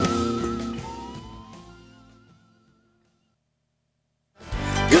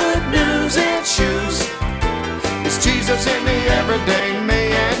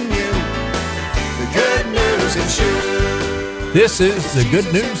This is the Good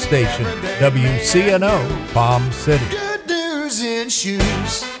News Station, WCNO, Palm City. Good news in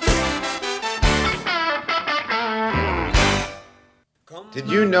shoes. Did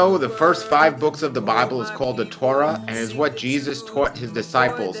you know the first 5 books of the Bible is called the Torah and is what Jesus taught his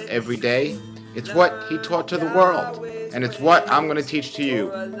disciples every day? It's what he taught to the world, and it's what I'm going to teach to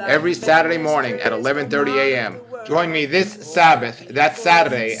you every Saturday morning at 11:30 a.m. Join me this Sabbath, that's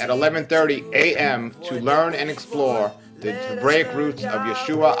Saturday, at 11:30 a.m. to learn and explore the Hebraic roots of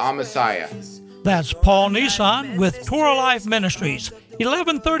Yeshua HaMessiah. That's Paul Nissan with Torah Life Ministries,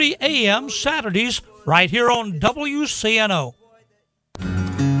 11:30 a.m. Saturdays, right here on WCNO.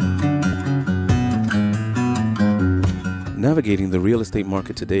 Navigating the real estate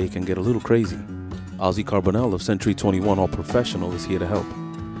market today can get a little crazy. Ozzy Carbonell of Century 21 All Professional is here to help.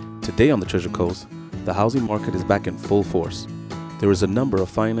 Today on the Treasure Coast, the housing market is back in full force. There is a number of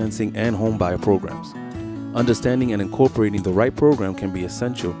financing and home buyer programs. Understanding and incorporating the right program can be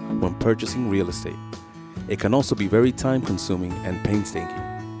essential when purchasing real estate. It can also be very time-consuming and painstaking.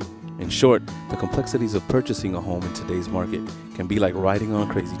 In short, the complexities of purchasing a home in today's market can be like riding on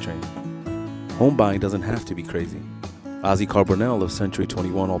a crazy train. Home buying doesn't have to be crazy. Ozzy Carbonell of Century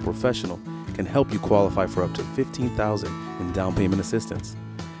 21 All Professional can help you qualify for up to $15,000 in down payment assistance.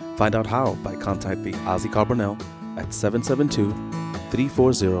 Find out how by contacting Ozzy Carbonell at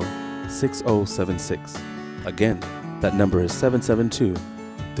 772-340-6076. Again, that number is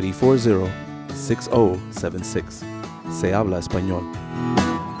 772-340-6076. Se habla español.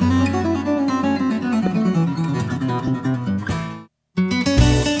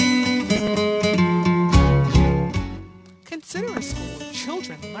 Consider a school where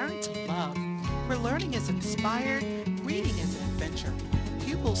children learn to love, where learning is inspired, reading is an adventure.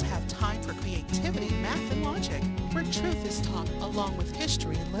 Pupils have time for creativity, math, and logic, where truth is taught along with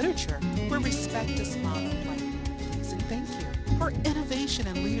history and literature, where respect is modeled like please and thank you, where innovation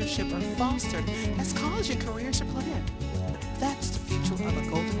and leadership are fostered as college and careers are planned. That's the future of a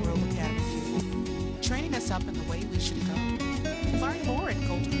Golden Rule Academy pupil, training us up in the way we should go. Learn more at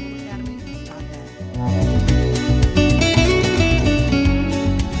goldenruleacademy.net.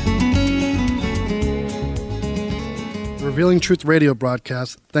 Revealing Truth radio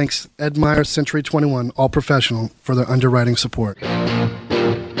broadcast thanks Ed Meyer, Century 21 All Professional for their underwriting support.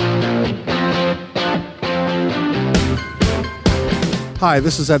 Hi,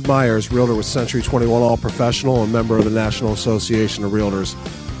 this is Ed Myers, Realtor with Century 21 All Professional and member of the National Association of Realtors.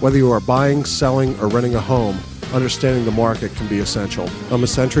 Whether you are buying, selling, or renting a home, understanding the market can be essential. I'm a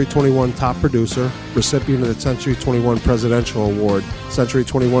Century 21 top producer, recipient of the Century 21 Presidential Award, Century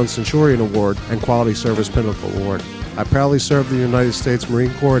 21 Centurion Award, and Quality Service Pinnacle Award. I proudly served the United States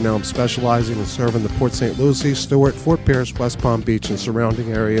Marine Corps, and now I'm specializing in serving the Port St. Lucie, Stewart, Fort Pierce, West Palm Beach, and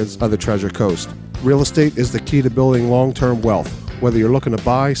surrounding areas of the Treasure Coast. Real estate is the key to building long-term wealth, whether you're looking to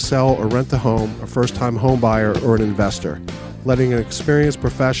buy, sell, or rent a home, a first-time home buyer, or an investor. Letting an experienced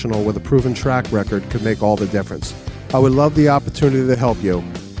professional with a proven track record can make all the difference. I would love the opportunity to help you.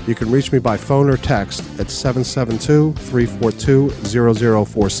 You can reach me by phone or text at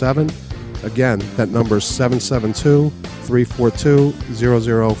 772-342-0047. Again, that number is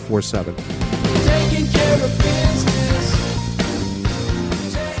 772-342-0047. Taking care of business.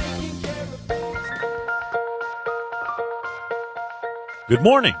 Good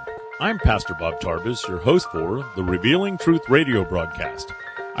morning. I'm Pastor Bob Tarbus, your host for the Revealing Truth radio broadcast.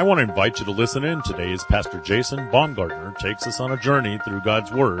 I want to invite you to listen in today as Pastor Jason Baumgartner takes us on a journey through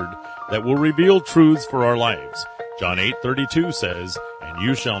God's Word that will reveal truths for our lives. John 8:32 says, "And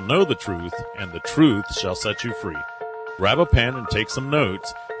you shall know the truth, and the truth shall set you free." Grab a pen and take some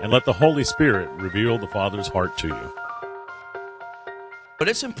notes, and let the Holy Spirit reveal the Father's heart to you. But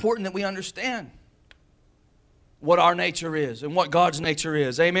it's important that we understand what our nature is and what God's nature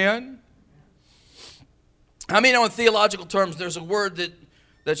is. Amen? I mean, in theological terms, there's a word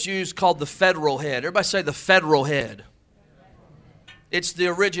that's used called the federal head. Everybody say the federal head. It's the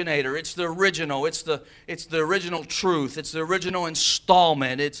originator. It's the original. It's the original truth. It's the original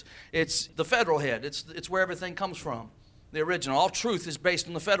installment. It's the federal head. It's where everything comes from. The original. All truth is based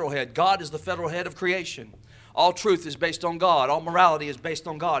on the federal head. God is the federal head of creation. All truth is based on God. All morality is based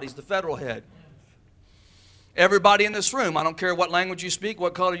on God. He's the federal head. Everybody in this room, I don't care what language you speak,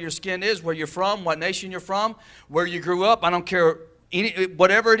 what color your skin is, where you're from, what nation you're from, where you grew up, I don't care,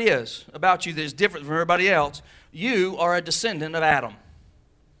 whatever it is about you that is different from everybody else, you are a descendant of Adam.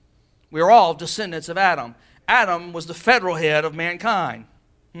 We are all descendants of Adam. Adam was the federal head of mankind.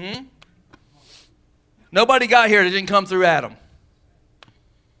 Nobody got here that didn't come through Adam.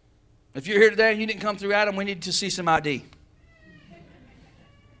 If you're here today and you didn't come through Adam, we need to see some ID.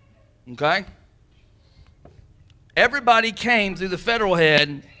 Okay? Everybody came through the federal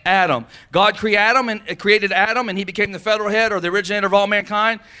head, Adam. God created Adam, and he became the federal head, or the originator of all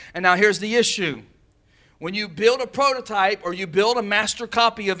mankind. And now here's the issue. When you build a prototype or you build a master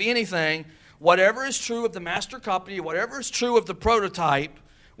copy of anything, whatever is true of the master copy, whatever is true of the prototype,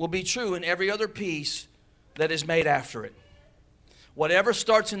 will be true in every other piece that is made after it. Whatever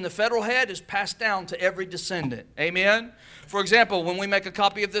starts in the federal head is passed down to every descendant. Amen? For example, when we make a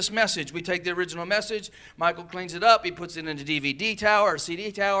copy of this message, we take the original message, Michael cleans it up, he puts it in a DVD tower or CD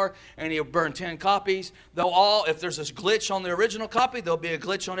tower, and he'll burn 10 copies. They'll all, if there's a glitch on the original copy, there'll be a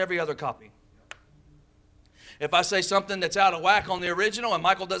glitch on every other copy. If I say something that's out of whack on the original and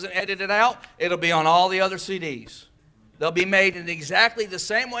Michael doesn't edit it out, it'll be on all the other CDs. They'll be made in exactly the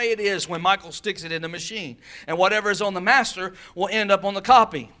same way it is when Michael sticks it in the machine. And whatever is on the master will end up on the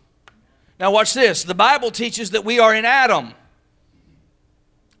copy. Now watch this. The Bible teaches that we are in Adam.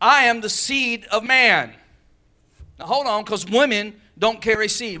 I am the seed of man. Now hold on, because women don't carry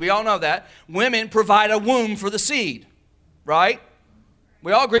seed. We all know that. Women provide a womb for the seed. Right?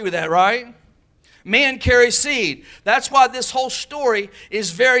 We all agree with that, right? Men carry seed. That's why this whole story is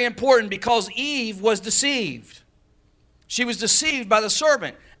very important, because Eve was deceived. She was deceived by the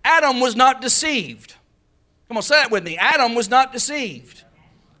serpent. Adam was not deceived. Come on, say that with me. Adam was not deceived.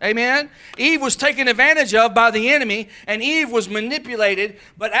 Amen? Eve was taken advantage of by the enemy, and Eve was manipulated,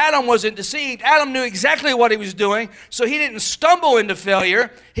 but Adam wasn't deceived. Adam knew exactly what he was doing, so he didn't stumble into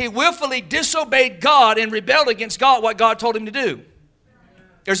failure. He willfully disobeyed God and rebelled against God, what God told him to do.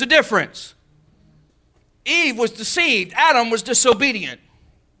 There's a difference. Eve was deceived. Adam was disobedient.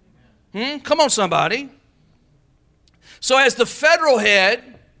 Come on, somebody. So as the federal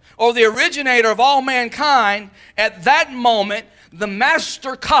head, or the originator of all mankind, at that moment, the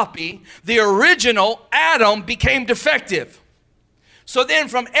master copy, the original Adam, became defective. So then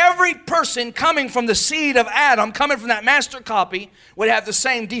from every person coming from the seed of Adam, coming from that master copy, would have the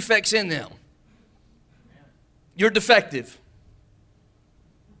same defects in them. You're defective.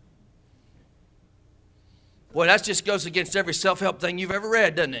 Boy, that just goes against every self-help thing you've ever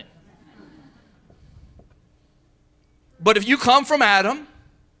read, doesn't it? But if you come from Adam,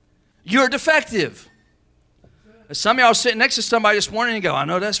 you're defective. Some of y'all are sitting next to somebody this morning and go, I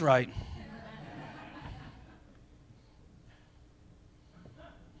know that's right.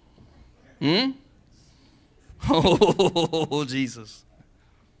 Oh, Jesus.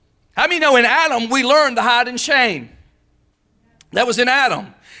 How many know in Adam we learned to hide in shame? That was in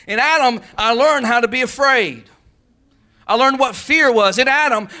Adam. In Adam, I learned how to be afraid. I learned what fear was. In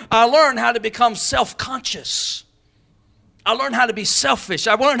Adam, I learned how to become self-conscious. I learned how to be selfish.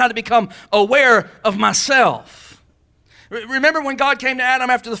 I learned how to become aware of myself. Remember when God came to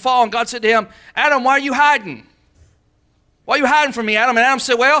Adam after the fall and God said to him, Adam, why are you hiding? Why are you hiding from me, Adam? And Adam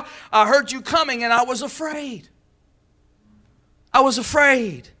said, well, I heard you coming and I was afraid. I was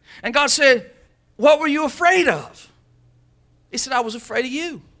afraid. And God said, what were you afraid of? He said, I was afraid of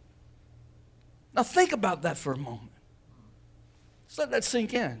you. Now think about that for a moment. Let's let that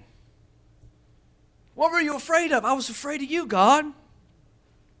sink in. What were you afraid of? I was afraid of you, God.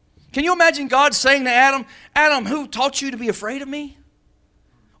 Can you imagine God saying to Adam, Adam, who taught you to be afraid of me?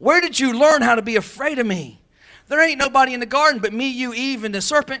 Where did you learn how to be afraid of me? There ain't nobody in the garden but me, you, Eve, and the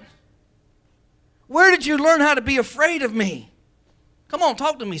serpent. Where did you learn how to be afraid of me? Come on,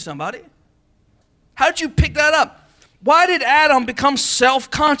 talk to me, somebody. How did you pick that up? Why did Adam become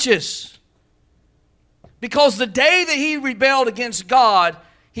self-conscious? Because the day that he rebelled against God,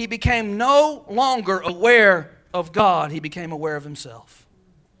 he became no longer aware of God. He became aware of himself.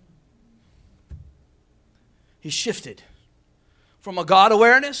 He shifted from a God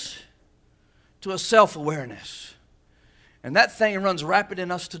awareness to a self-awareness. And that thing runs rapid in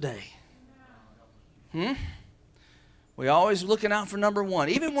us today. We're always looking out for number one.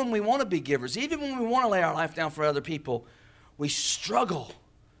 Even when we want to be givers, even when we want to lay our life down for other people, we struggle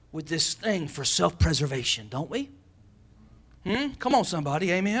with this thing for self-preservation, don't we? Come on,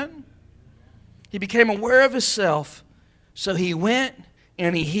 somebody, amen? He became aware of himself, so he went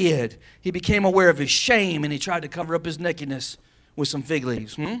and he hid. He became aware of his shame, and he tried to cover up his nakedness with some fig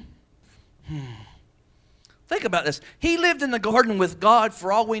leaves. Think about this. He lived in the garden with God,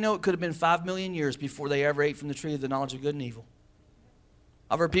 for all we know, it could have been 5 million years before they ever ate from the tree of the knowledge of good and evil.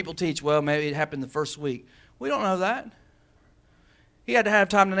 I've heard people teach, well, maybe it happened the first week. We don't know that. He had to have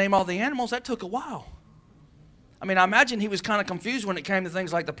time to name all the animals. That took a while. I mean, I imagine he was kind of confused when it came to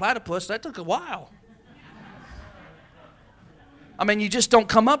things like the platypus. That took a while. I mean, you just don't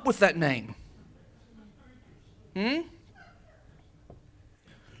come up with that name.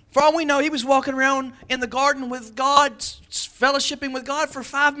 For all we know, he was walking around in the garden with God, fellowshipping with God for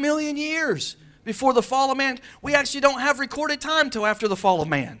 5 million years before the fall of man. We actually don't have recorded time till after the fall of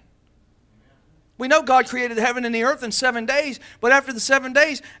man. We know God created the heaven and the earth in 7 days, but after the 7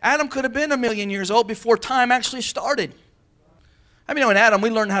 days, Adam could have been 1,000,000 years old before time actually started. I mean, in Adam,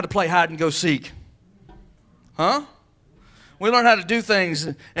 we learned how to play hide and go seek. Huh? We learned how to do things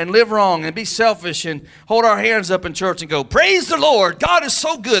and live wrong and be selfish and hold our hands up in church and go, praise the Lord, God is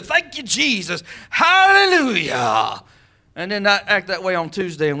so good, thank you, Jesus, hallelujah. And then not act that way on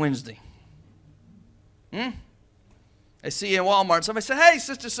Tuesday and Wednesday. They see you in Walmart and somebody say, hey,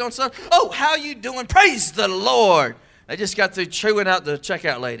 sister so-and-so, oh, how you doing? Praise the Lord. They just got through chewing out the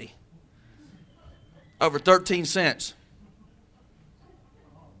checkout lady. Over 13 cents.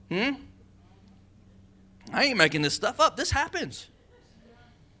 I ain't making this stuff up. This happens.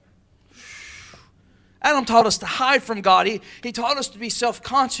 Adam taught us to hide from God. He taught us to be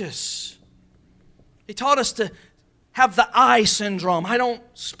self-conscious. He taught us to have the I syndrome. I don't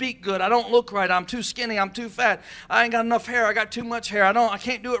speak good. I don't look right. I'm too skinny. I'm too fat. I ain't got enough hair. I got too much hair. I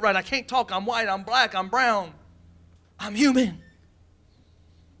can't do it right. I can't talk. I'm white. I'm black. I'm brown. I'm human.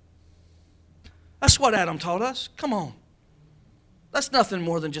 That's what Adam taught us. Come on. That's nothing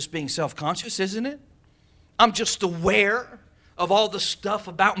more than just being self-conscious, isn't it? I'm just aware of all the stuff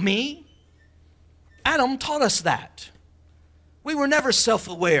about me. Adam taught us that. We were never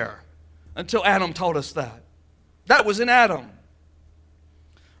self-aware until Adam taught us that. That was in Adam.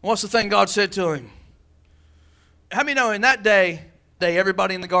 What's the thing God said to him? How many know in that day,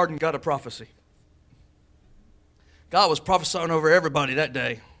 everybody in the garden got a prophecy? God was prophesying over everybody that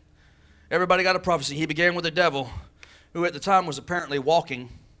day. Everybody got a prophecy. He began with the devil, who at the time was apparently walking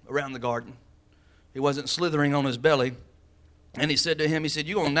around the garden. He wasn't slithering on his belly. And he said to him, he said,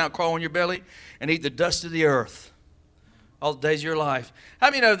 you're going to now crawl on your belly and eat the dust of the earth all the days of your life. How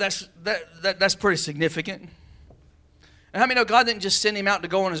many know that's pretty significant? And how many know God didn't just send him out to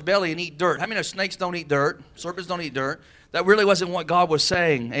go on his belly and eat dirt? How many know snakes don't eat dirt? Serpents don't eat dirt? That really wasn't what God was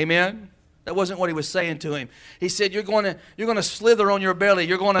saying. Amen? That wasn't what he was saying to him. He said, you're going to slither on your belly.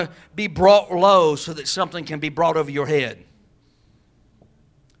 You're going to be brought low so that something can be brought over your head.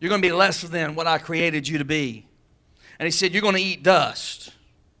 You're going to be less than what I created you to be. And he said, you're going to eat dust.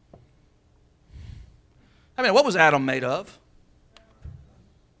 I mean, what was Adam made of?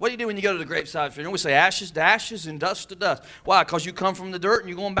 What do you do when you go to the graveside funeral? We say ashes to ashes and dust to dust. Why? Because you come from the dirt and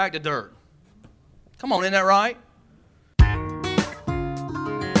you're going back to dirt. Come on, isn't that right?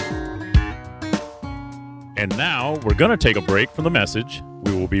 And now we're going to take a break from the message.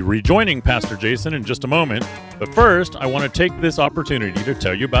 We will be rejoining Pastor Jason in just a moment. But first, I want to take this opportunity to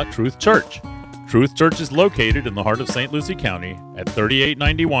tell you about Truth Church. Truth Church is located in the heart of St. Lucie County at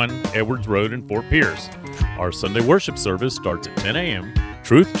 3891 Edwards Road in Fort Pierce. Our Sunday worship service starts at 10 a.m.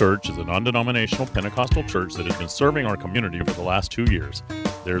 Truth Church is a non-denominational Pentecostal church that has been serving our community for the last 2 years.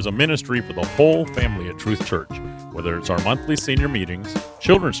 There's a ministry for the whole family at Truth Church. Whether it's our monthly senior meetings,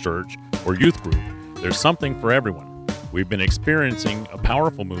 children's church, or youth group, there's something for everyone. We've been experiencing a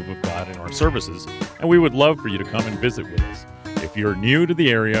powerful move of God in our services, and we would love for you to come and visit with us. If you're new to the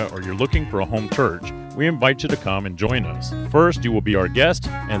area or you're looking for a home church, we invite you to come and join us. First, you will be our guest,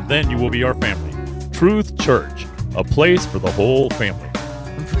 and then you will be our family. Truth Church, a place for the whole family.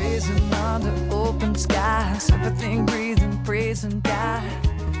 I'm praising under open skies, everything breathing, praising God.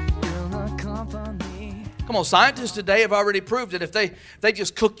 Come on, scientists today have already proved that if they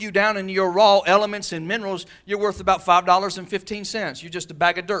just cook you down into your raw elements and minerals, you're worth about $5.15. You're just a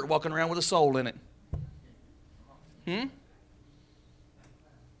bag of dirt walking around with a soul in it.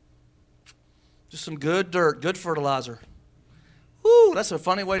 Just some good dirt, good fertilizer. Woo, that's a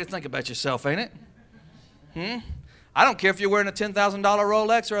funny way to think about yourself, ain't it? I don't care if you're wearing a $10,000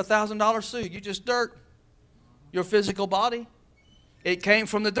 Rolex or a $1,000 suit. You're just dirt. Your physical body. It came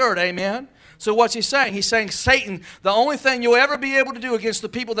from the dirt, amen? So what's he saying? He's saying, Satan, the only thing you'll ever be able to do against the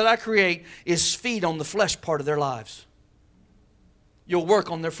people that I create is feed on the flesh part of their lives. You'll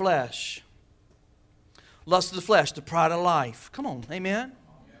work on their flesh. Lust of the flesh, the pride of life. Come on, amen?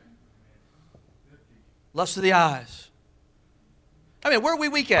 Lust of the eyes. I mean, where are we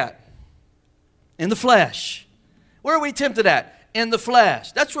weak at? In the flesh. Where are we tempted at? In the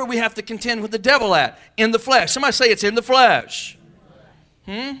flesh. That's where we have to contend with the devil at. In the flesh. Somebody say it's in the flesh.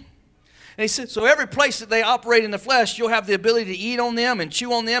 And he said, so every place that they operate in the flesh, you'll have the ability to eat on them and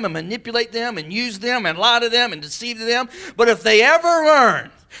chew on them and manipulate them and use them and lie to them and deceive them. But if they ever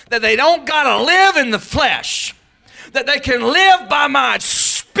learn that they don't got to live in the flesh, that they can live by my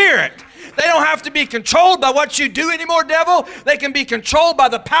spirit, they don't have to be controlled by what you do anymore, devil. They can be controlled by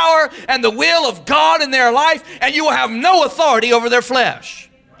the power and the will of God in their life, and you will have no authority over their flesh.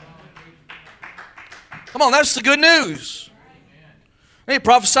 Come on, that's the good news. And he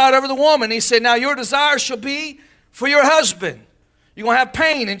prophesied over the woman. He said, now your desire shall be for your husband. You're going to have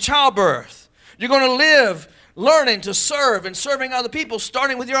pain in childbirth. You're going to live learning to serve and serving other people,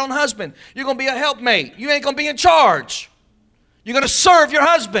 starting with your own husband. You're going to be a helpmate. You ain't going to be in charge. You're going to serve your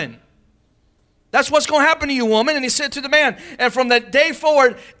husband. That's what's going to happen to you, woman. And he said to the man, and from that day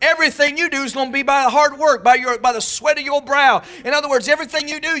forward, everything you do is going to be by hard work, by the sweat of your brow. In other words, everything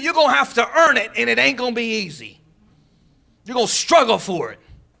you do, you're going to have to earn it, and it ain't going to be easy. You're going to struggle for it.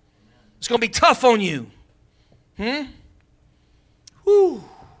 It's going to be tough on you. Whew.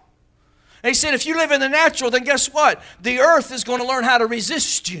 And he said, if you live in the natural, then guess what? The earth is going to learn how to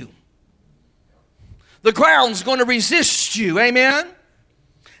resist you. The ground's going to resist you. Amen?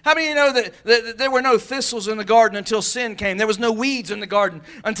 How many of you know that there were no thistles in the garden until sin came? There was no weeds in the garden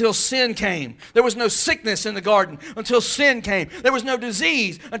until sin came. There was no sickness in the garden until sin came. There was no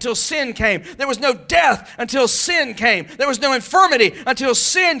disease until sin came. There was no death until sin came. There was no infirmity until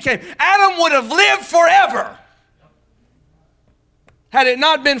sin came. Adam would have lived forever had it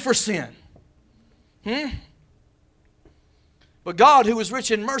not been for sin. But God, who was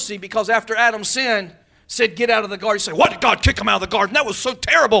rich in mercy, because after Adam sinned, said, get out of the garden. You say, why did God kick him out of the garden? That was so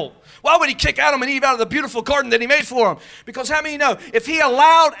terrible. Why would he kick Adam and Eve out of the beautiful garden that he made for them? Because how many know, if he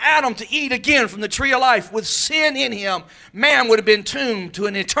allowed Adam to eat again from the tree of life with sin in him, man would have been doomed to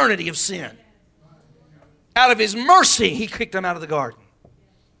an eternity of sin. Out of his mercy, he kicked him out of the garden.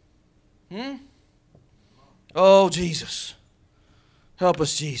 Oh, Jesus. Help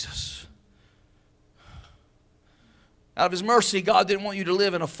us, Jesus. Out of his mercy, God didn't want you to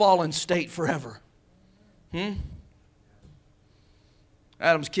live in a fallen state forever.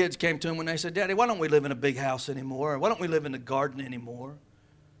 Adam's kids came to him when they said, Daddy, why don't we live in a big house anymore? Why don't we live in the garden anymore?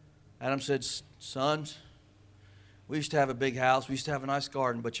 Adam said, sons, we used to have a big house. We used to have a nice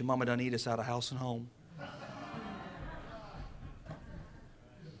garden, but your mama done eat us out of house and home.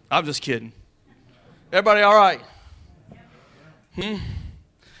 I'm just kidding. Everybody all right?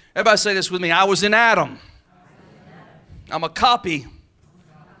 Everybody say this with me. I was in Adam. I'm a copy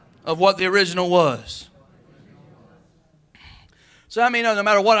of what the original was. So how many know no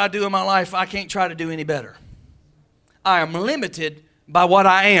matter what I do in my life, I can't try to do any better? I am limited by what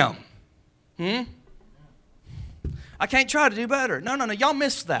I am. I can't try to do better. No. Y'all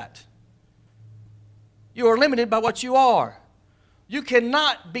missed that. You are limited by what you are. You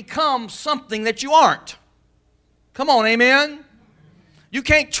cannot become something that you aren't. Come on, amen? You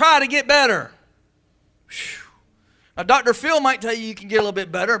can't try to get better. Whew. Now, Dr. Phil might tell you can get a little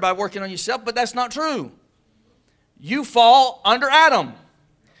bit better by working on yourself, but that's not true. You fall under Adam.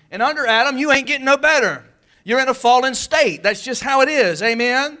 And under Adam, you ain't getting no better. You're in a fallen state. That's just how it is.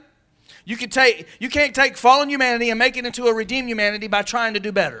 Amen? You can't take fallen humanity and make it into a redeemed humanity by trying to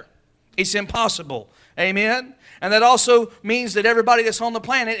do better. It's impossible. Amen? And that also means that everybody that's on the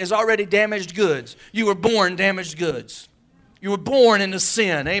planet is already damaged goods. You were born damaged goods. You were born into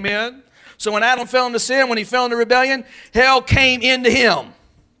sin. Amen? So when Adam fell into sin, when he fell into rebellion, hell came into him.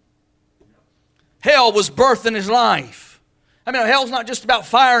 Hell was birthed in his life. I mean, hell's not just about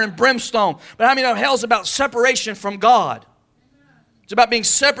fire and brimstone, but how many know hell's about separation from God? It's about being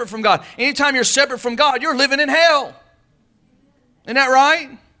separate from God. Anytime you're separate from God, you're living in hell. Isn't that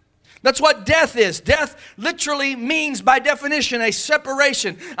right? That's what death is. Death literally means, by definition, a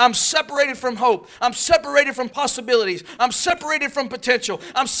separation. I'm separated from hope. I'm separated from possibilities. I'm separated from potential.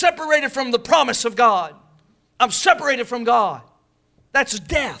 I'm separated from the promise of God. I'm separated from God. That's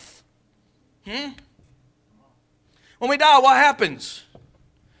death. When we die, what happens?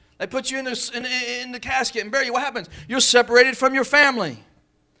 They put you in the casket and bury you. What happens? You're separated from your family.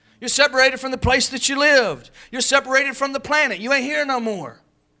 You're separated from the place that you lived. You're separated from the planet. You ain't here no more.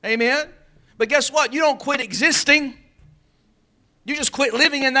 Amen? But guess what? You don't quit existing. You just quit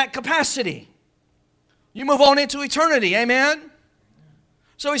living in that capacity. You move on into eternity. Amen?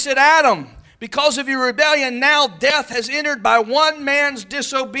 So he said, Adam, because of your rebellion, now death has entered by one man's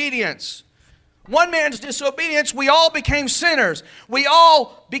disobedience. One man's disobedience, we all became sinners. We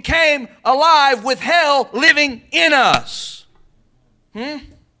all became alive with hell living in us.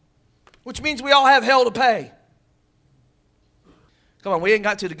 Which means we all have hell to pay. Come on, we ain't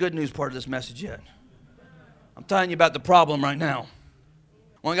got to the good news part of this message yet. I'm telling you about the problem right now.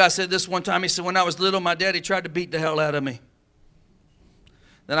 One guy said this one time. He said, when I was little, my daddy tried to beat the hell out of me.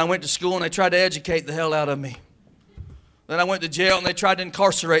 Then I went to school and they tried to educate the hell out of me. Then I went to jail and they tried to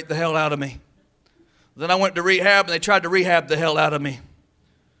incarcerate the hell out of me. Then I went to rehab and they tried to rehab the hell out of me.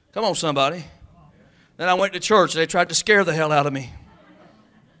 Come on, somebody. Then I went to church and they tried to scare the hell out of me.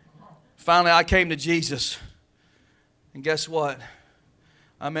 Finally, I came to Jesus. And guess what?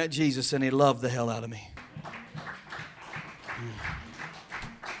 I met Jesus and he loved the hell out of me.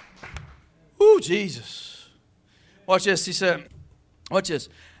 Jesus. Watch this. He said, watch this.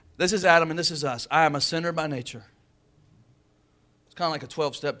 This is Adam and this is us. I am a sinner by nature. It's kind of like a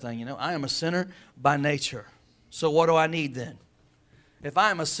 12-step thing, you know. I am a sinner by nature. So what do I need then? If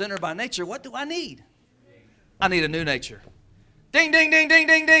I am a sinner by nature, what do I need? I need a new nature. Ding, ding, ding, ding,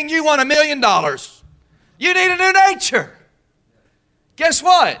 ding, ding. You want $1 million. You need a new nature. Guess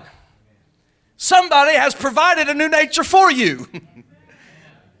what? Somebody has provided a new nature for you. And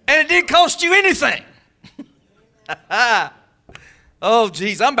it didn't cost you anything. Oh,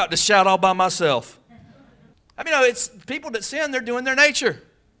 geez, I'm about to shout all by myself. I mean, it's people that sin, they're doing their nature.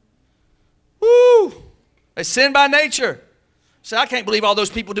 Woo! They sin by nature. Say, I can't believe all those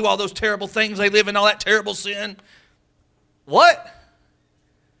people do all those terrible things. They live in all that terrible sin. What?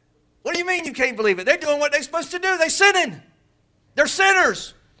 What do you mean you can't believe it? They're doing what they're supposed to do. They're sinning. They're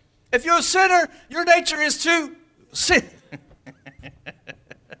sinners. If you're a sinner, your nature is to sin.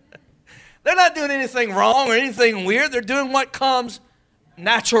 They're not doing anything wrong or anything weird. They're doing what comes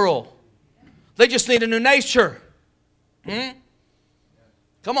natural. They just need a new nature.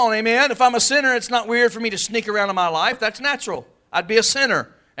 Come on, amen. If I'm a sinner, it's not weird for me to sneak around in my life. That's natural. I'd be a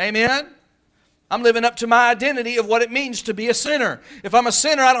sinner. Amen. I'm living up to my identity of what it means to be a sinner. If I'm a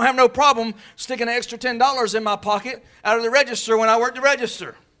sinner, I don't have no problem sticking an extra $10 in my pocket out of the register when I work the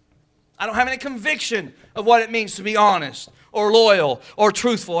register. I don't have any conviction of what it means to be honest or loyal or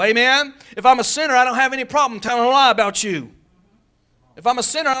truthful. Amen? If I'm a sinner, I don't have any problem telling a lie about you. If I'm a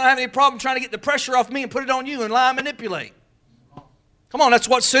sinner, I don't have any problem trying to get the pressure off me and put it on you and lie and manipulate. Come on, that's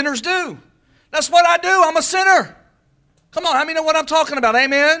what sinners do. That's what I do. I'm a sinner. Come on, how many know what I'm talking about?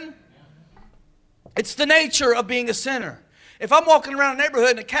 Amen? It's the nature of being a sinner. If I'm walking around the neighborhood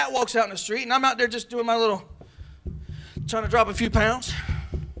and a cat walks out in the street and I'm out there just doing my little, trying to drop a few pounds.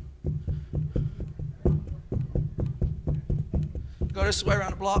 Go this way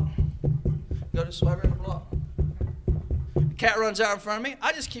around the block. Go this way around the block. The cat runs out in front of me.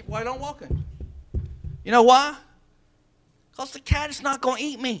 I just keep right on walking. You know why? Because the cat is not going to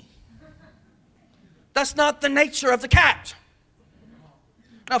eat me. That's not the nature of the cat.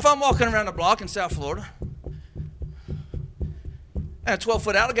 Now, if I'm walking around the block in South Florida and a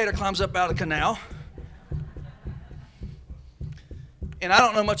 12-foot alligator climbs up out of the canal, and I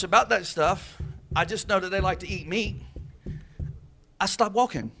don't know much about that stuff, I just know that they like to eat meat, I stop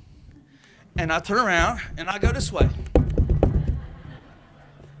walking. And I turn around and I go this way.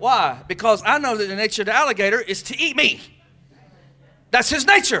 Why? Because I know that the nature of the alligator is to eat me. That's his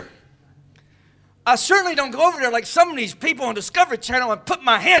nature. I certainly don't go over there like some of these people on Discovery Channel and put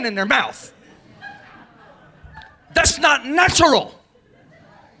my hand in their mouth. That's not natural.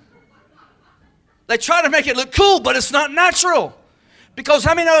 They try to make it look cool, but it's not natural. Because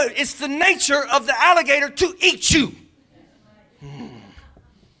how many know it's the nature of the alligator to eat you?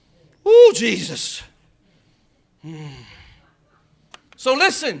 Ooh, Jesus. So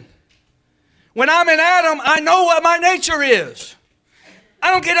listen, when I'm in Adam, I know what my nature is. I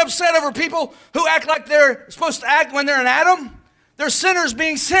don't get upset over people who act like they're supposed to act when they're in Adam. They're sinners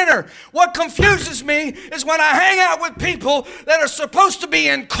being sinner. What confuses me is when I hang out with people that are supposed to be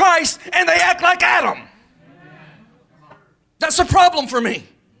in Christ and they act like Adam. That's a problem for me.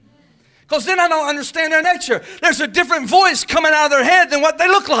 Because then I don't understand their nature. There's a different voice coming out of their head than what they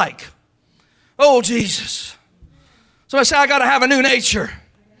look like. Oh, Jesus. Somebody say, I got to have a new nature.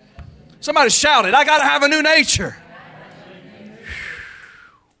 Somebody shout it, I got to have a new nature.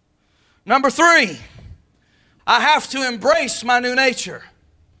 Number 3, I have to embrace my new nature.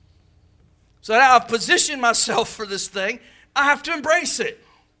 So that I've positioned myself for this thing, I have to embrace it.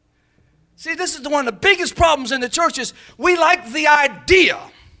 See, this is one of the biggest problems in the church is we like the idea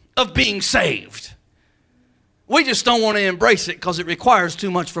of being saved. We just don't want to embrace it because it requires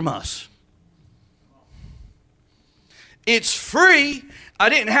too much from us. It's free. I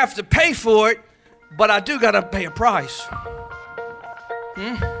didn't have to pay for it, but I do got to pay a price.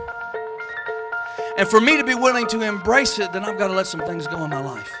 And for me to be willing to embrace it, then I've got to let some things go in my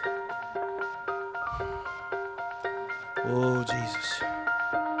life. Oh, Jesus.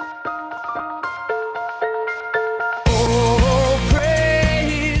 Oh,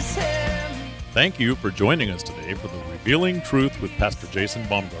 praise Him. Thank you for joining us today for the Revealing Truth with Pastor Jason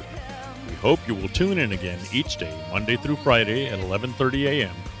Baumgartner. We hope you will tune in again each day, Monday through Friday at 11:30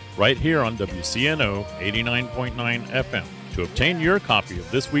 a.m., right here on WCNO 89.9 FM. To obtain your copy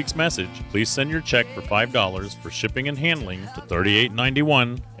of this week's message, please send your check for $5 for shipping and handling to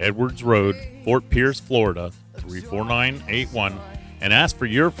 3891 Edwards Road, Fort Pierce, Florida, 34981, and ask for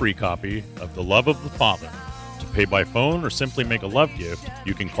your free copy of The Love of the Father. To pay by phone or simply make a love gift,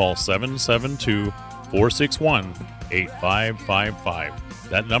 you can call 772 772-461-8555.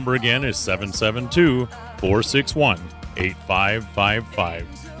 That number again is 772-461-8555.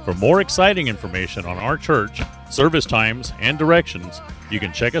 For more exciting information on our church, service times, and directions, you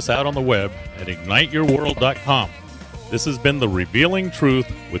can check us out on the web at igniteyourworld.com. This has been The Revealing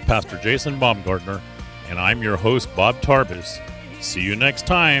Truth with Pastor Jason Baumgartner, and I'm your host, Bob Tarbis. See you next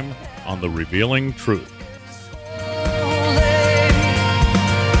time on The Revealing Truth.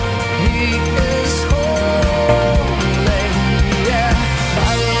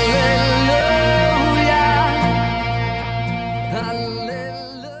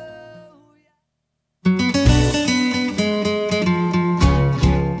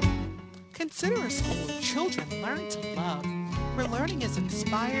 Consider a school where children learn to love, where learning is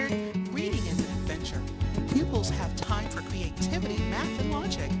inspired, reading is an adventure. Pupils have time for creativity, math, and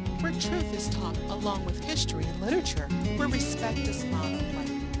logic, where truth is taught along with history and literature, where respect is modeled like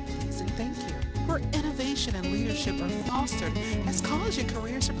please and thank you, where innovation and leadership are fostered as college and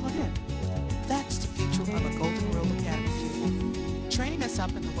careers are planned. That's the future of a Golden Rule Academy, training us up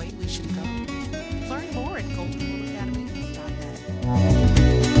in the way we should go. Learn more at goldenruleacademy.net.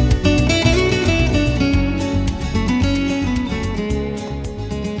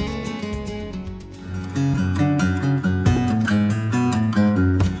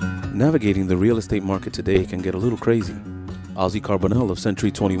 Navigating the real estate market today can get a little crazy. Ozzy Carbonell of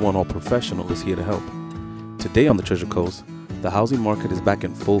Century 21 All Professional is here to help. Today on the Treasure Coast, the housing market is back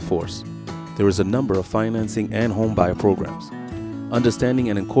in full force. There is a number of financing and home buyer programs. Understanding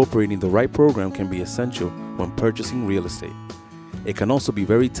and incorporating the right program can be essential when purchasing real estate. It can also be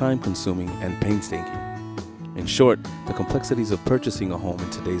very time-consuming and painstaking. In short, the complexities of purchasing a home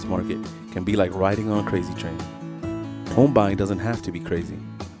in today's market can be like riding on a crazy train. Home buying doesn't have to be crazy.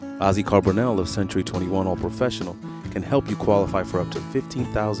 Ozzy Carbonell of Century 21 All Professional can help you qualify for up to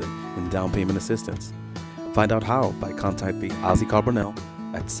 $15,000 in down payment assistance. Find out how by contacting Ozzy Carbonell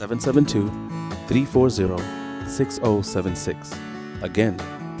at 772-340-6076. Again,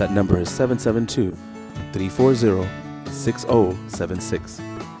 that number is 772-340-6076.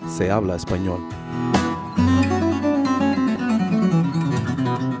 Se habla español.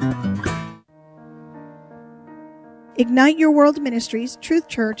 Ignite Your World Ministries, Truth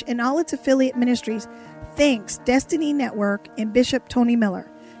Church, and all its affiliate ministries thanks Destiny Network and Bishop Tony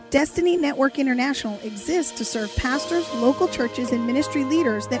Miller. Destiny Network International exists to serve pastors, local churches, and ministry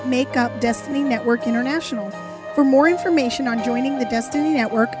leaders that make up Destiny Network International. For more information on joining the Destiny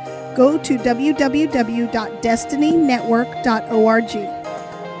Network, go to www.destinynetwork.org.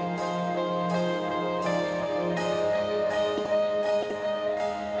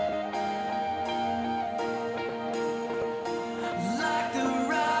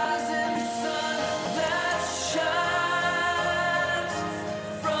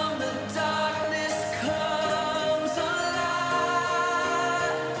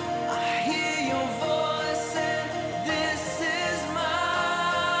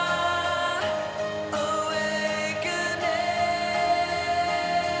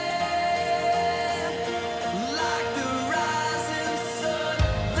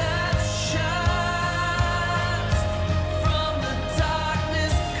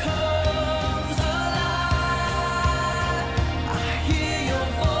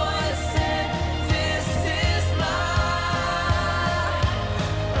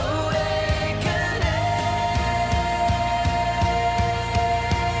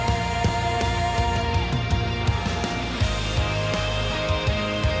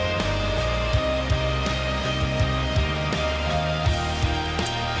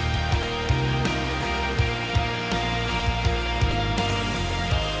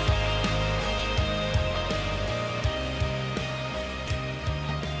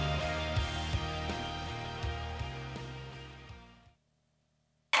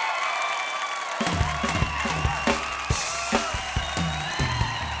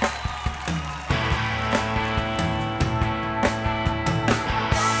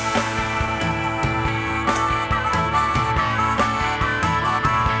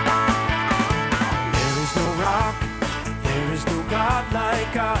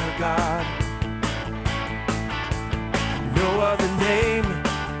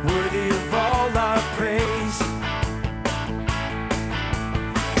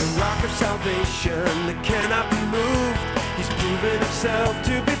 Salvation that cannot be moved. He's proven himself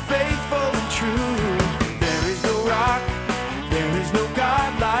to be faithful and true. There is no rock, there is no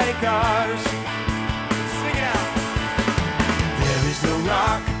God like ours. Sing it out. There is no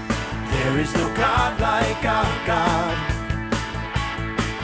rock, there is no God like our God.